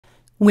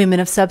Women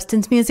of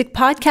Substance Music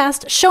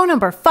Podcast, show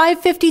number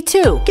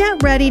 552.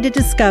 Get ready to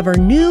discover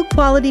new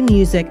quality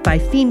music by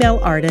female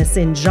artists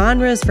in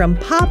genres from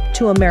pop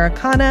to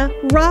Americana,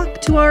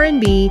 rock to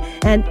R&B,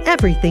 and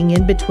everything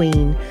in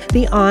between.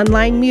 The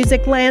online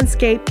music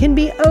landscape can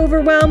be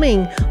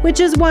overwhelming, which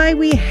is why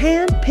we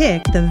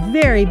handpick the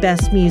very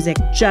best music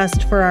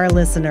just for our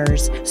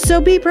listeners. So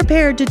be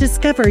prepared to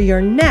discover your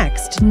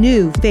next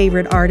new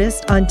favorite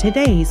artist on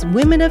today's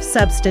Women of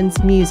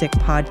Substance Music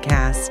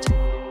Podcast.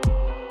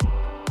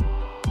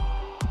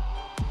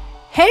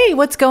 Hey,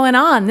 what's going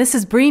on? This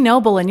is Bree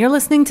Noble, and you're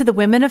listening to the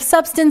Women of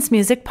Substance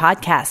Music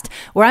Podcast,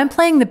 where I'm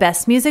playing the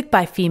best music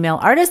by female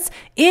artists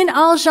in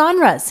all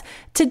genres.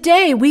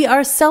 Today, we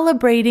are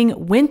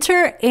celebrating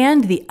winter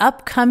and the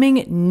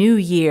upcoming New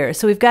Year.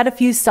 So we've got a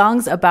few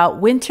songs about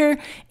winter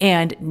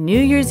and New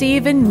Year's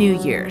Eve and New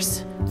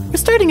Year's. We're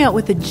starting out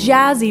with a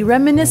jazzy,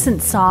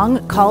 reminiscent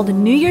song called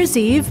New Year's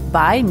Eve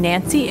by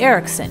Nancy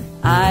Erickson.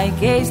 I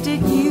gazed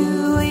at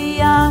you, a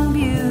young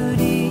beauty,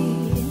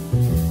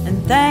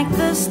 thank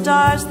the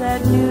stars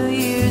that New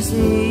Year's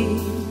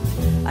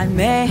Eve I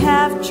may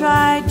have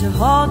tried to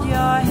hold your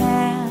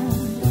hand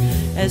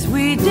as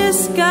we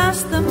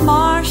discussed the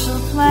Marshall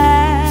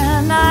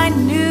Plan. I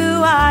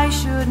knew I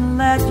shouldn't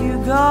let you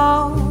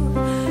go.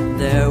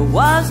 There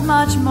was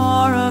much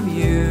more of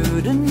you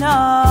to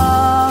know.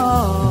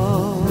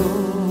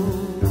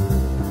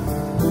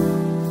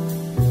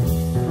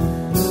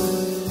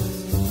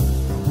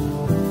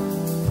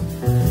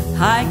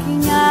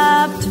 Hiking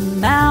up to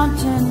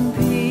mountain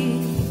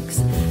peaks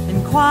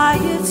and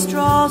quiet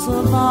strolls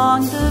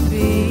along the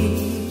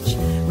beach,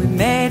 we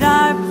made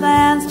our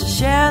plans to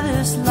share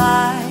this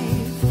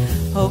life,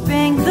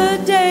 hoping the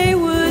day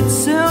would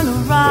soon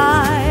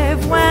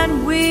arrive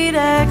when we'd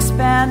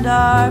expand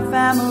our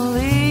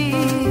family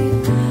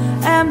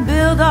and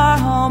build our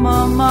home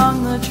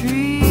among the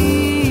trees.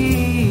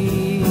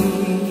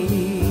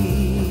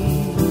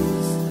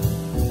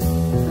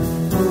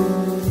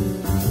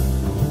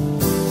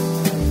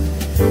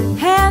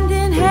 Hand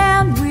in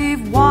hand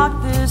we've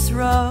walked this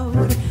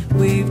road,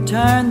 we've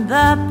turned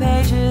the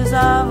pages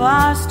of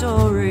our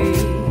story.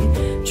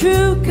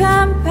 True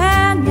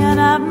companion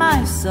of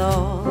my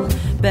soul,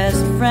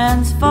 best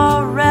friends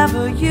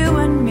forever, you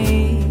and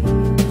me.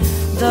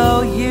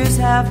 Though years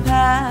have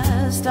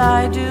passed,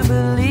 I do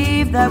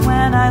believe that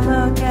when I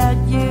look at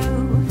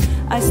you,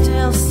 I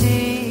still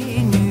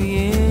see New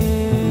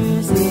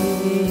Year's Eve.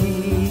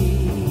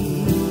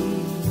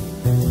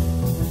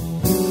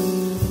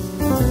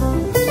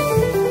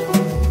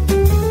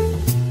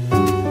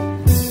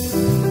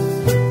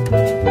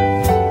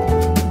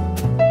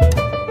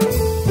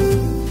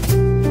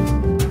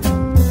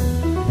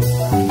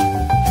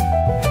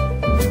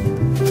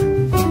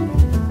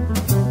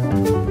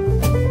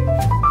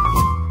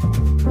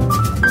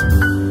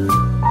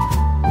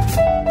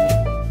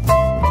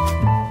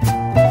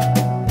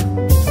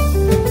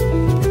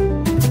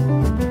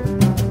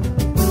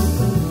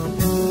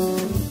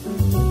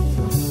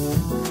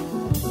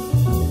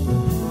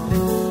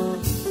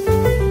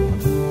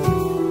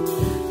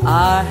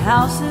 Our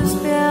house is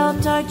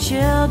built, our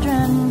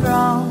children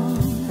grown,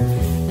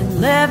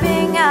 and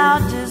living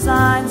out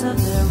designs of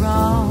their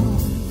own.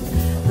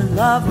 The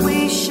love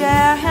we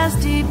share has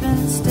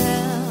deepened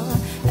still,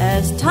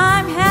 as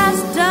time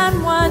has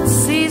done what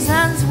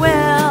seasons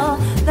will.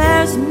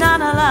 There's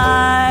none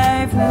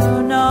alive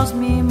who knows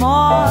me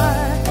more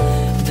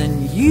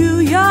than you.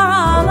 You're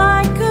all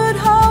I could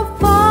hope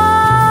for.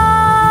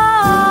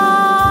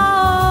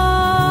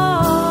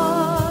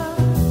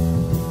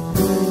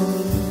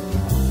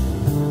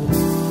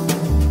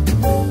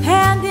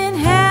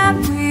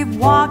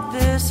 Walk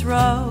this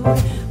road,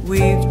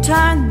 we've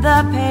turned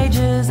the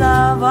pages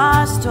of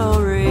our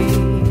story.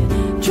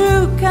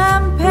 True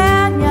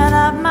companion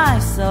of my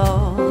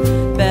soul,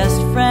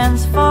 best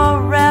friends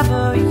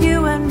forever,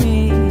 you and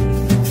me.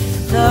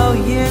 Though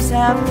years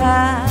have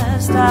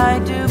passed, I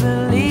do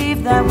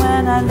believe that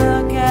when I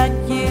look at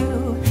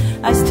you,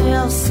 I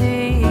still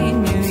see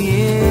New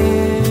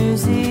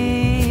Year's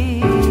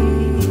Eve.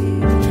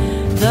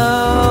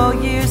 Though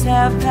years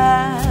have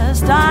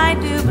passed, I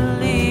do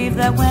believe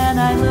that when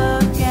I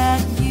look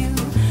at you,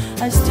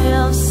 I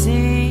still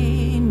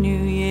see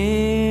New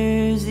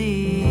Year's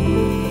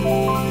Eve.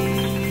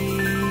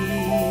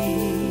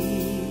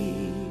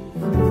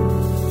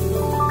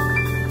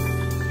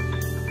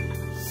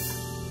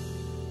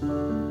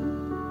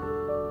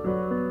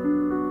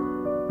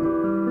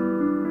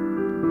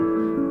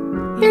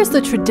 Here's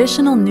the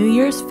traditional New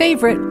Year's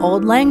favorite,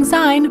 Auld Lang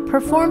Syne,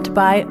 performed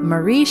by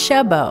Marie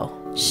Chabot.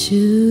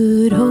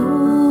 Should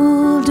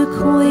old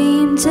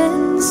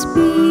acquaintance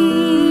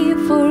be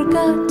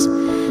forgot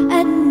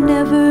and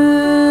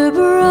never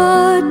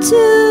brought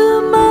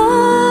to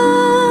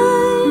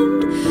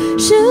mind?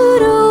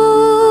 Should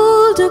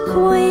old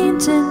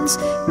acquaintance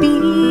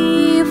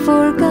be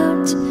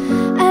forgot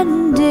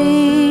and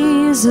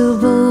days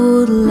of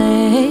Auld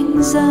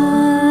Lang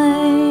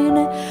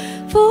Syne?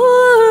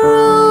 For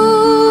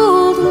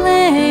Auld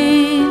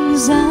Lang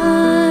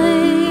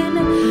Syne,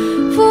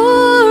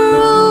 for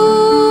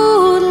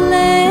Auld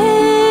Lang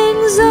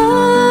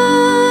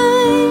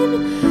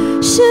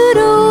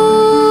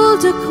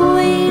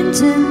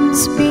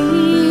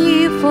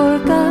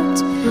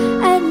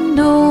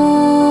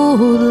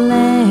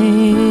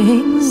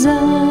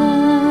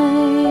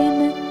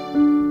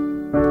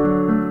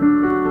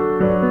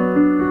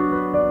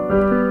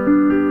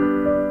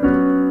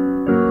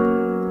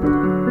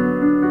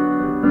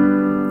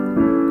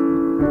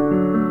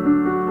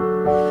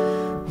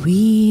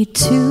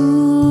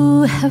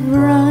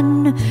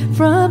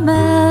from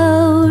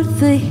out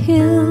the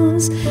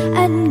hills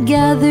and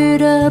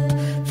gathered up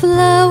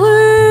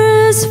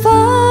flowers fine.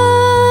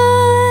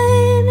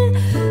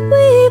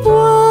 We've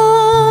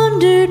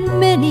wandered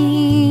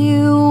many,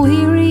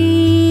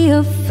 weary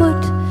of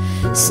foot,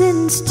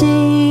 since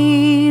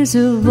days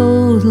of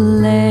old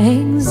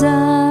lang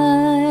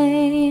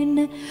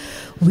syne.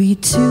 We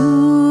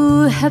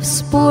too have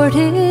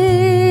sported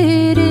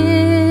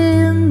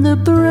in the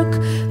brook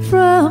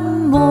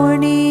from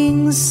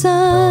morning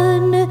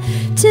sun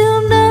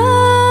till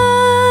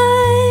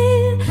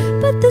night,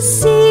 but the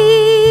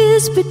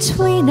seas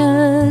between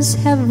us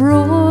have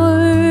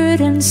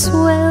roared and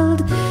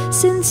swelled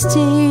since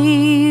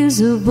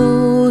days of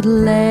old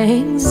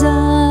lang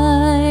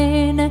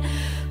syne.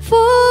 For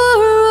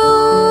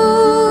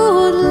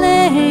old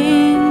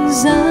lang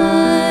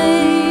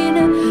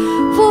syne,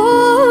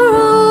 for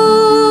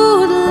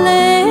old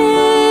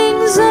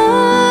lang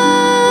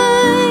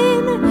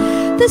syne,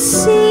 the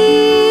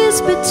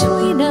seas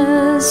between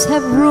us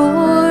have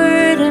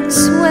roared and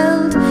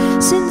swelled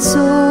since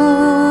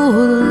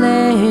old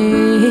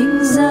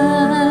lang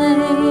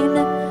syne.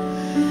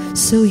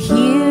 So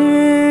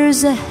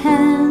here's a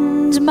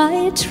hand,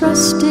 my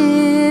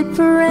trusted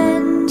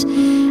friend,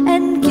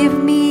 and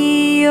give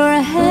me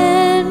your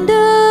hand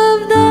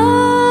of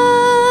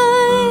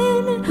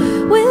thine.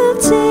 We'll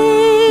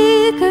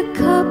take a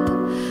cup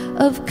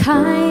of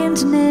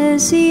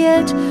kindness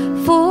yet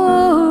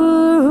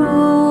for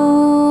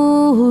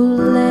old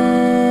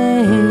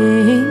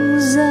lang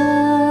syne.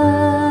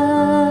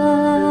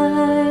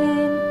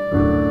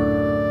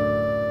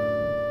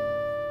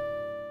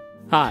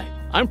 Hi,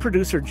 I'm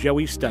producer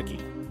Joey Stuckey.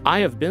 I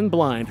have been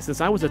blind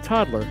since I was a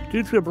toddler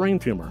due to a brain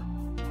tumor.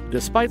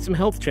 Despite some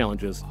health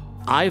challenges,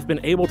 I've been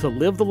able to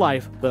live the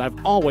life that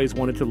I've always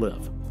wanted to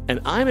live.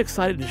 And I'm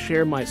excited to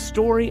share my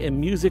story and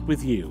music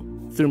with you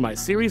through my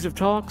series of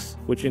talks,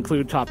 which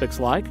include topics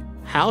like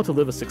how to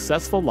live a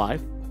successful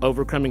life,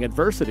 overcoming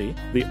adversity,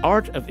 the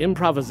art of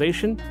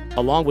improvisation,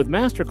 along with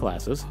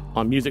masterclasses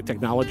on music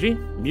technology,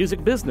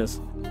 music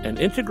business, and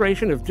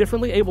integration of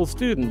differently abled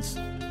students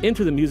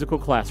into the musical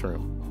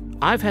classroom.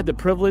 I've had the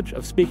privilege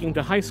of speaking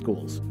to high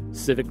schools,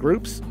 civic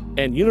groups,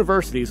 and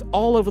universities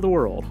all over the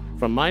world,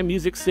 from my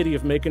music city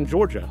of Macon,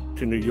 Georgia,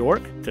 to New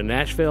York, to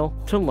Nashville,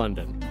 to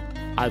London.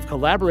 I've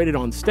collaborated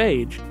on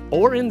stage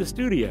or in the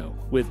studio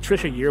with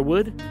Trisha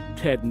Yearwood,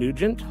 Ted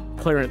Nugent,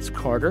 Clarence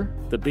Carter,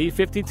 the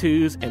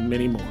B-52s, and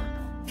many more.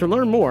 To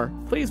learn more,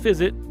 please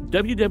visit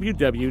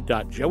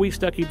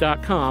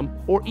www.joeystuckey.com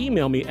or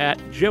email me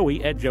at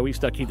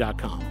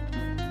joey@joeystuckey.com.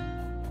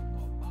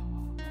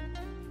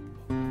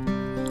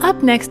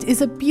 Up next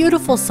is a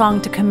beautiful song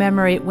to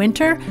commemorate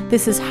winter.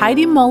 This is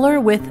Heidi Muller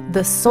with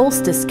the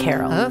Solstice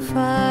Carol. A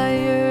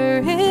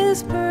fire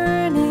is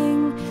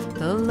burning,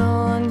 the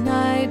long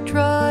night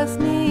draws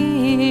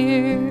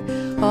near.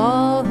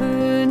 All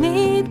who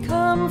need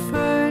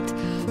comfort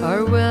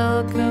are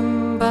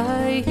welcome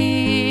by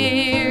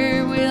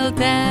here. We'll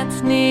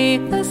dance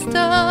 'neath the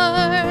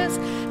stars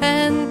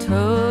and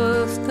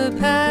toast the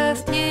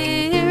past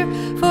year,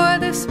 for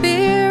the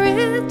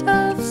spirit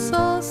of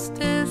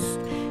solstice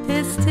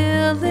is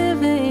still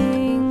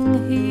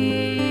living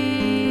here.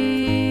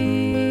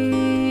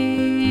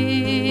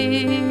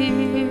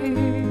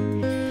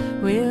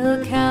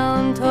 We'll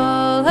count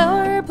all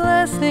our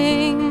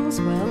blessings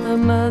while the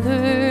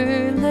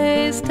mother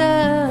lays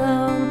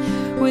down,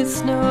 with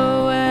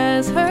snow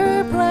as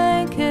her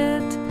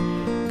blanket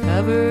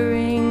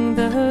covering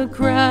the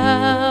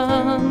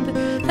ground.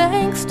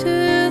 Thanks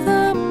to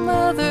the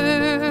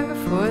mother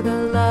for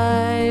the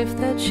life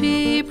that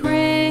she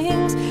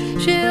brings,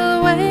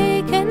 she'll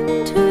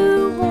waken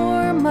to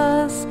warm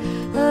us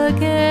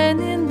again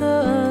in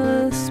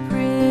the spring.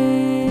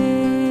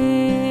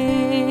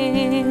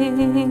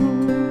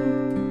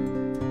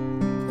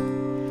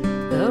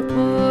 The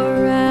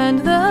poor and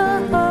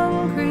the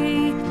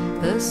hungry,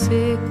 the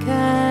sick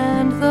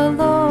and the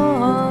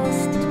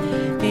lost,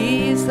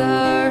 these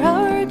are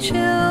our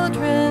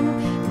children,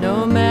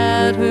 no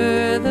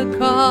matter the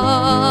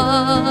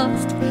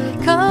cost.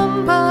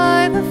 Come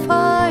by the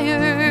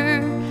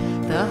fire,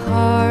 the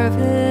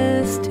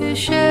harvest to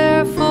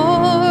share,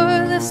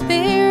 for the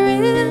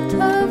spirit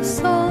of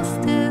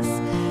solstice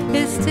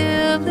is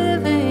still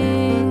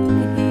living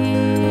here.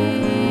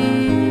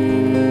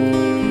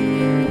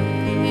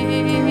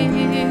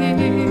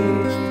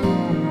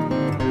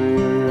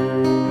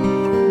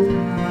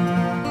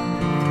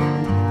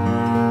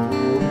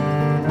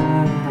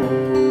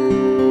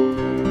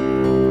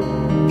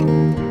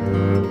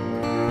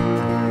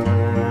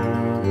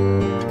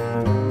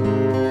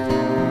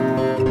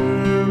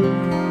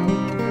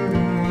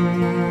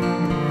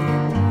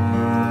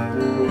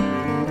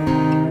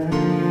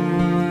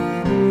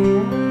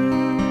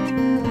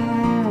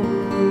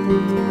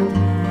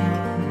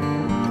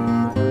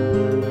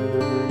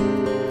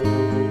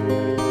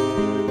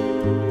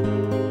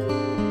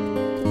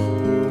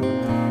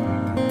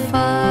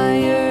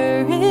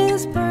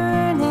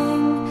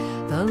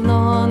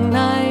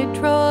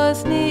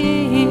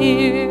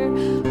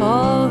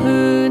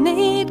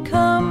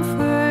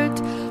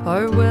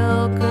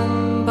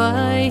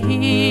 lie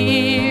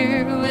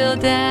here, we'll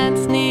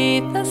dance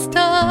 'neath the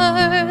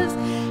stars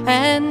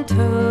and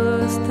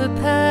toast the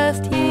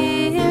past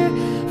year,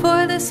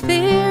 for the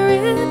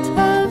spirit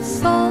of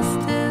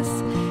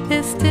solstice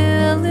is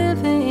still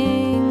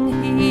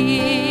living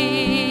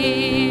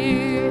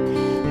here.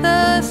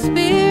 The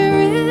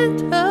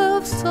spirit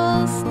of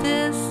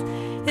solstice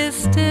is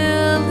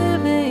still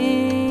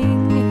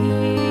living here.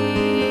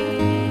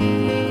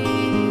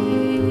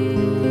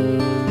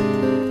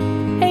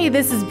 Hey,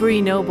 this is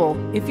Bree Noble.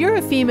 If you're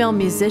a female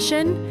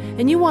musician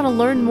and you want to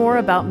learn more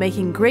about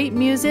making great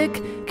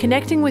music,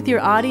 connecting with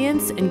your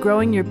audience, and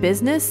growing your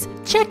business,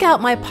 check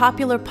out my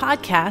popular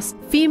podcast,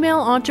 Female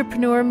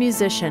Entrepreneur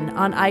Musician,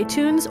 on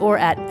iTunes or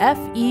at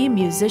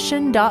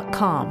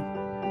femusician.com.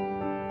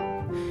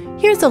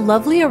 Here's a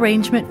lovely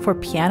arrangement for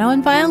piano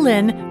and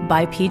violin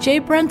by PJ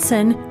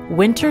Brunson,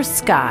 Winter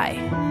Sky.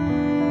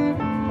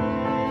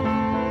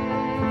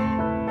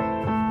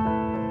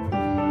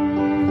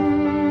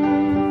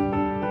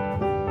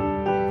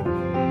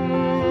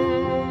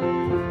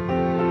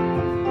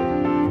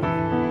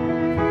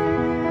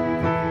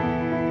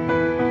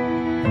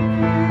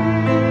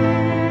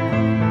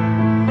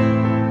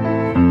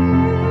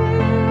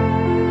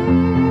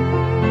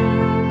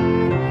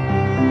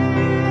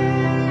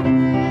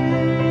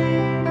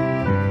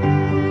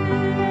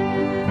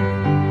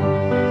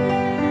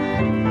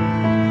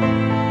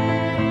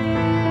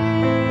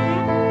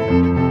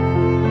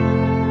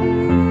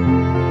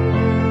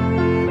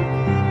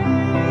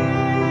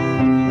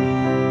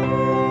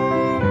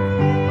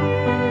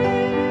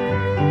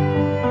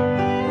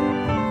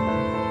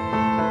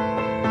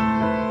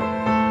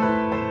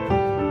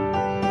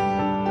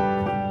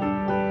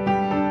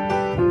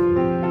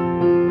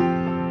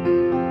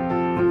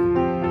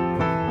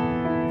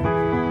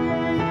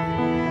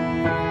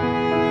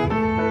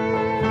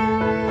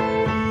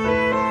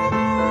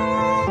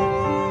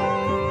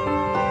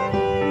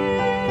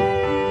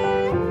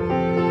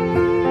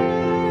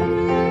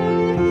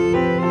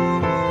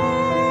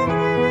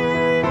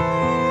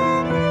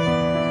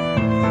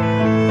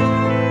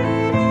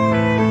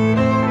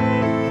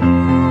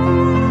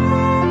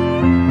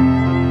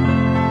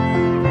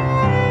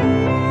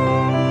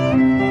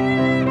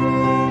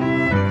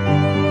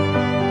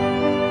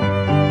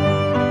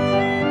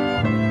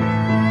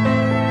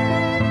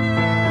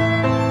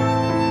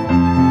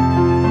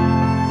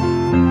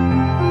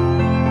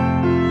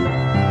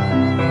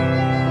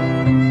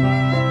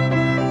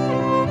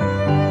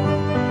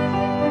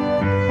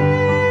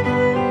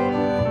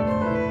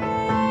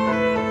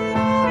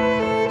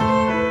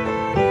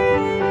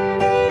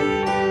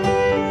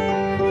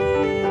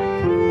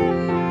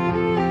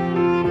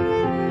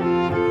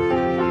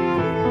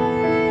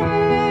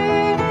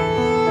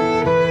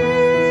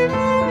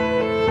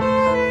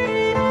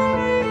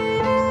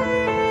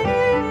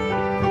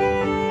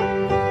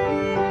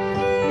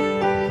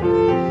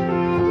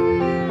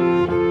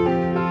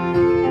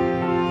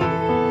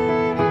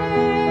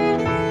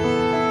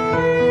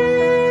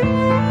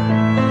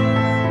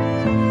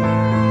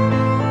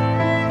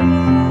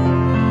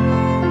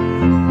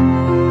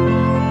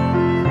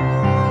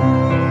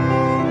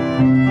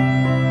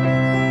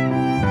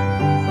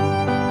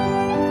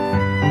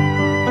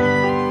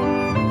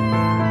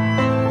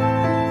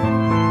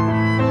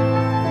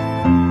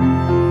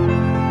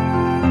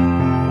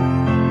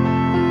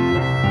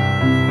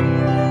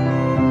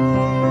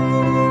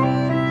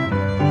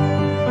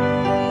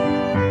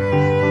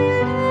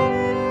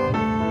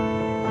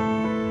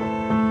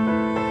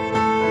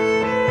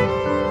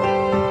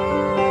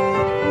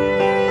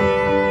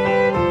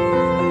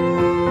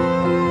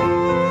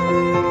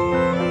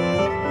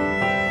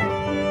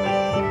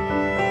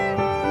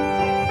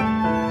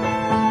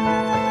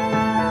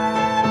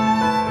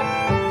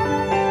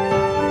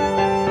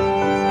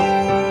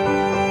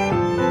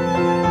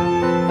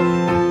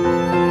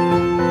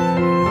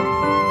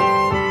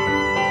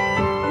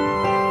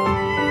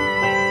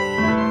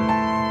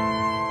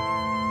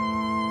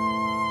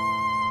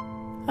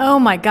 Oh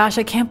my gosh,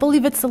 I can't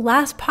believe it's the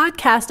last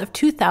podcast of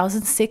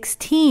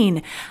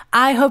 2016.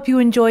 I hope you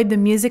enjoyed the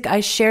music I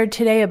shared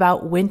today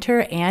about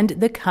winter and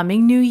the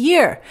coming new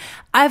year.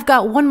 I've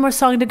got one more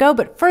song to go,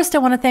 but first I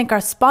want to thank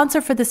our sponsor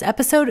for this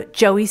episode,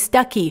 Joey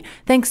Stuckey.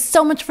 Thanks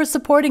so much for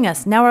supporting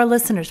us. Now our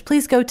listeners,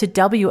 please go to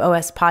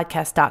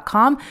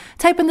wospodcast.com,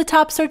 type in the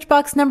top search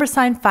box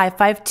 #sign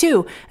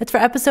 552. It's for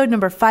episode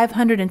number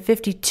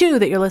 552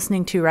 that you're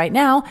listening to right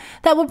now.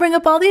 That will bring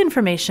up all the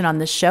information on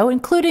this show,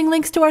 including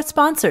links to our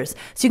sponsors.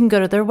 So you can go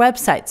to their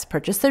websites,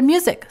 purchase their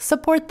music,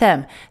 support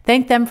them,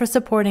 thank them for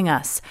supporting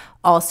us.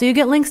 Also, you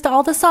get links to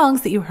all the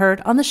songs that you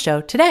heard on the show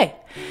today.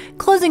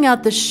 Closing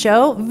out the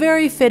show,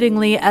 very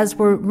fittingly, as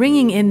we're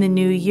ringing in the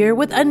new year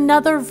with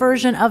another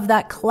version of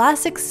that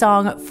classic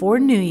song for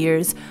New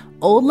Year's,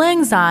 Auld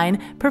Lang Syne,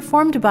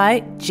 performed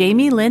by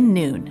Jamie Lynn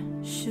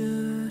Noon.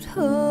 Should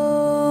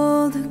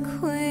old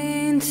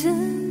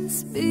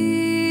acquaintance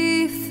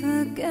be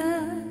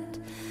forgot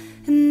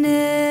and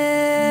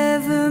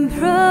never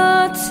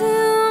brought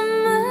to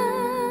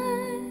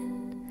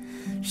mind?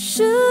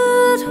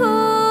 Should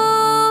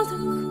old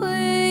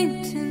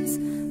acquaintance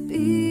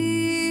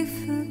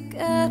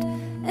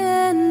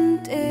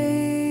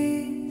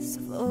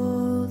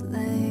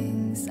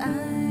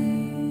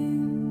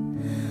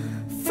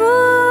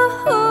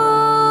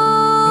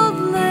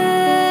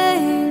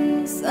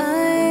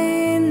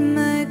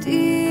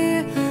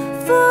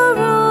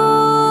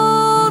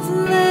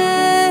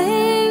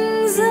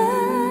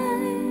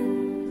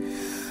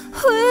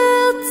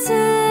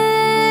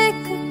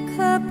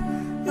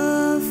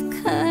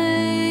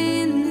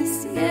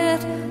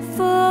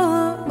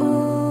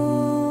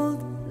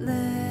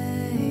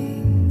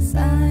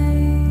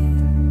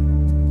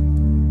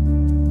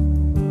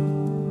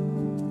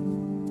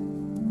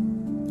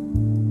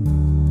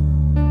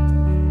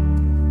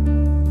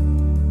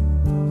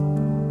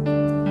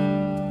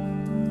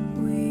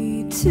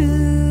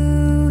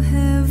to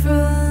have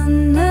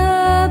run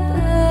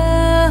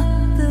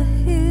about the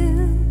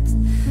hills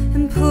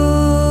and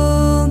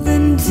pulled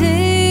the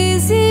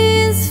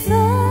daisies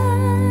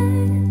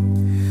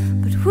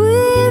fine, but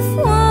we've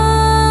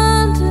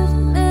wandered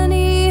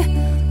many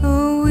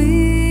a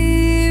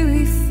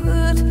weary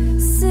foot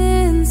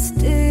since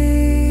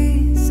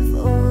days of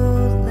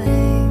old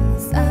lang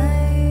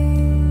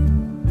syne.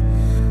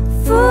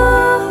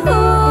 For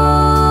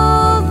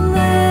old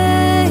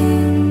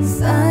lang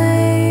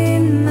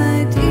syne,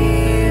 my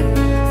dear,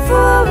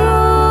 for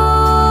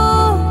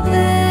old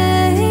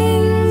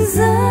lang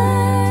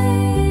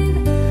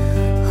syne,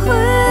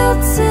 we'll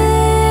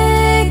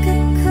take a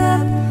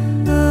cup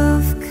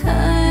of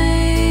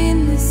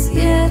kindness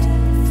yet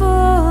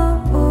for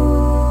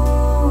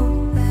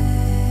old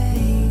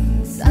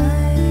lang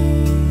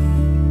syne.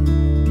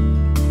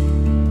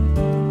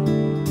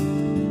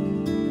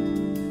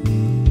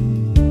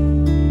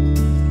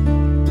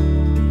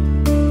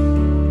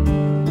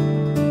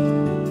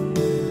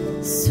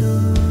 So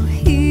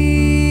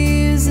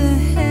here's a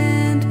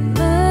hand,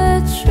 my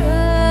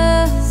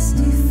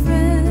trusty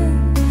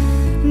friend,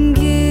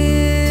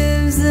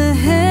 gives a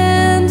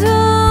hand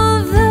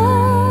of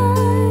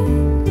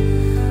thine.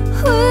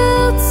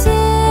 We'll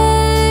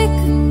take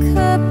a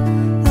cup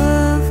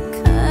of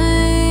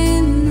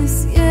kindness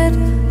yet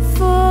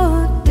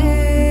for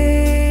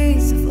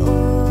days of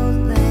old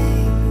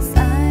lang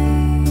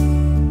syne.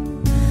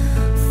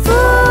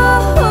 For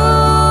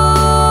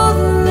old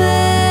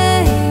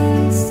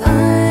lang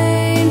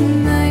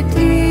syne, my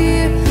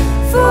dear,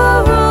 for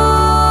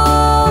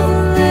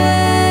old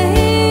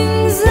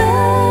lang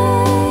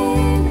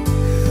syne,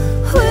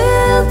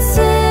 we'll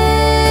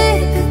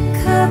take a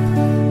cup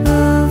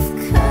of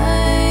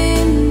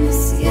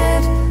kindness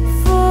yet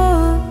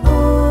for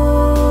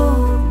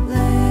old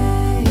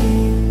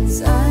lang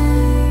syne.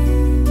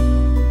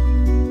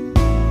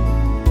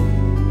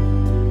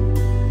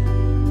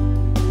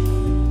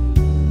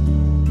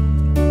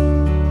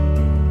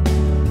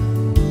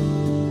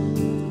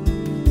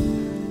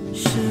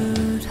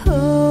 Should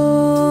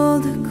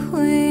old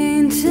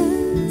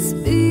acquaintance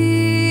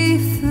be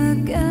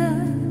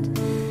forgot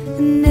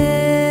and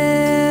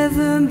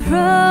never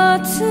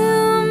brought to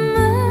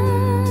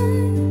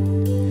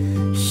mind?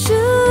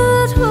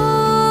 Should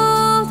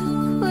old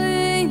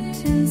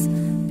acquaintance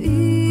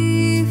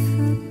be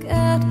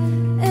forgot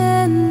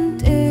and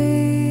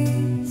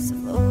days of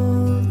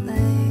old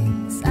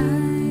lang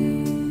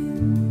syne?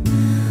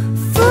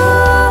 For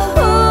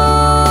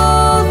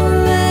old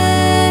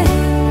lang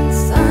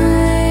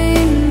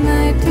syne,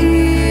 my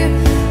dear,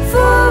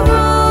 for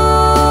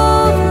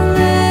old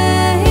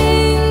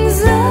lang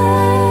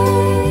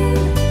syne,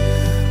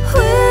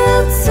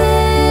 we'll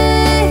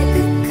take a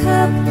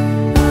cup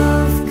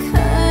of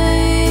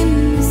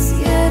kindness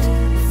yet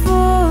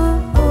for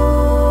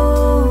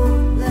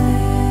old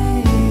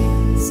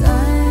lang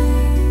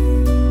syne.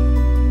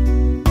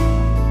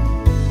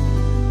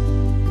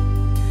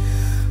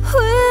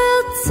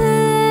 We'll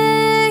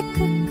take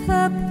a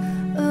cup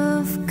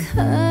of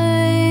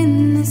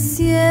kindness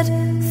yet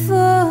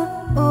for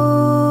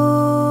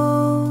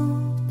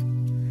old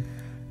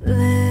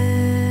lang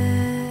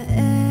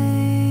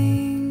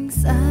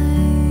syne.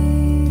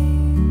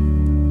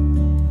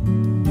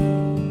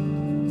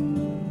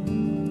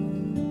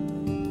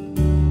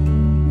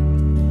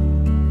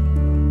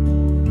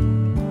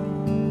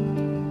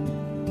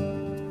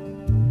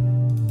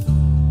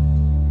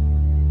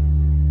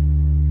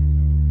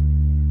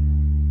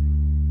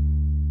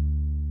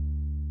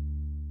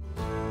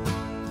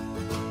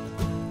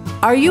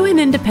 Are you an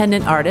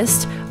independent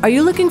artist? Are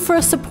you looking for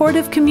a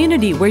supportive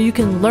community where you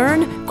can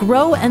learn,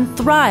 grow, and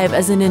thrive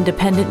as an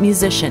independent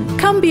musician?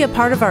 Come be a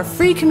part of our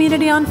free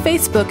community on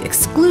Facebook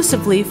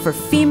exclusively for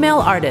female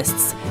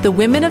artists, the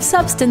Women of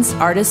Substance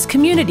Artists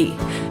Community.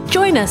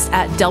 Join us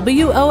at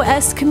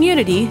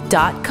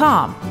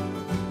woscommunity.com.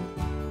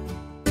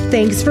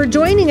 Thanks for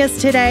joining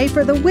us today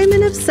for the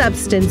Women of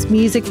Substance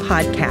Music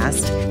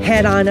Podcast.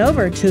 Head on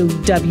over to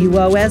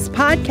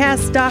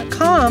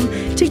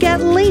wospodcast.com to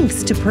get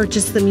links to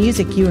purchase the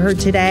music you heard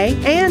today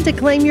and to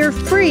claim your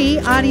free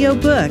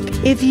audiobook.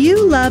 If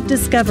you love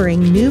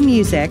discovering new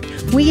music,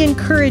 we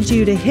encourage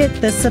you to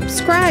hit the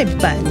subscribe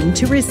button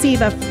to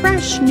receive a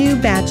fresh new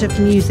batch of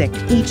music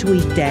each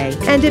weekday.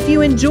 And if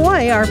you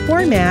enjoy our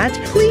format,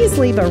 please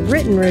leave a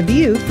written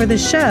review for the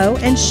show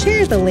and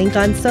share the link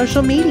on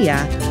social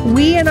media.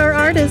 We and our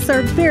artists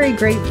are very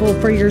grateful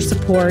for your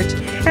support.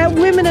 At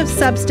Women of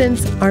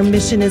Substance, our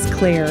mission is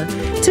clear: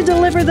 to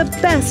deliver the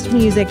best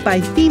music by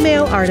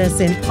female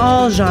artists in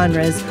all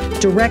genres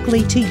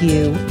directly to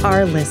you,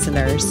 our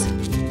listeners.